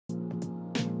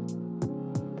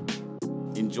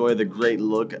Enjoy the great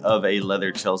look of a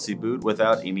leather Chelsea boot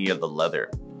without any of the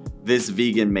leather. This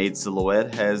vegan-made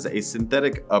silhouette has a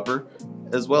synthetic upper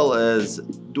as well as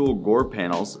dual gore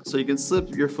panels, so you can slip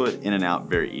your foot in and out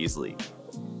very easily.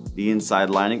 The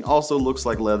inside lining also looks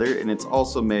like leather, and it's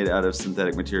also made out of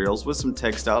synthetic materials with some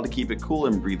textile to keep it cool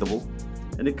and breathable,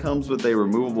 and it comes with a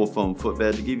removable foam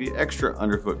footbed to give you extra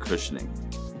underfoot cushioning.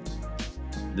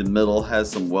 The middle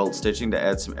has some welt stitching to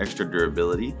add some extra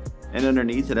durability, and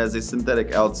underneath it has a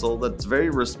synthetic outsole that's very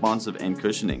responsive and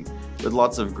cushioning, with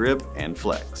lots of grip and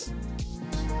flex.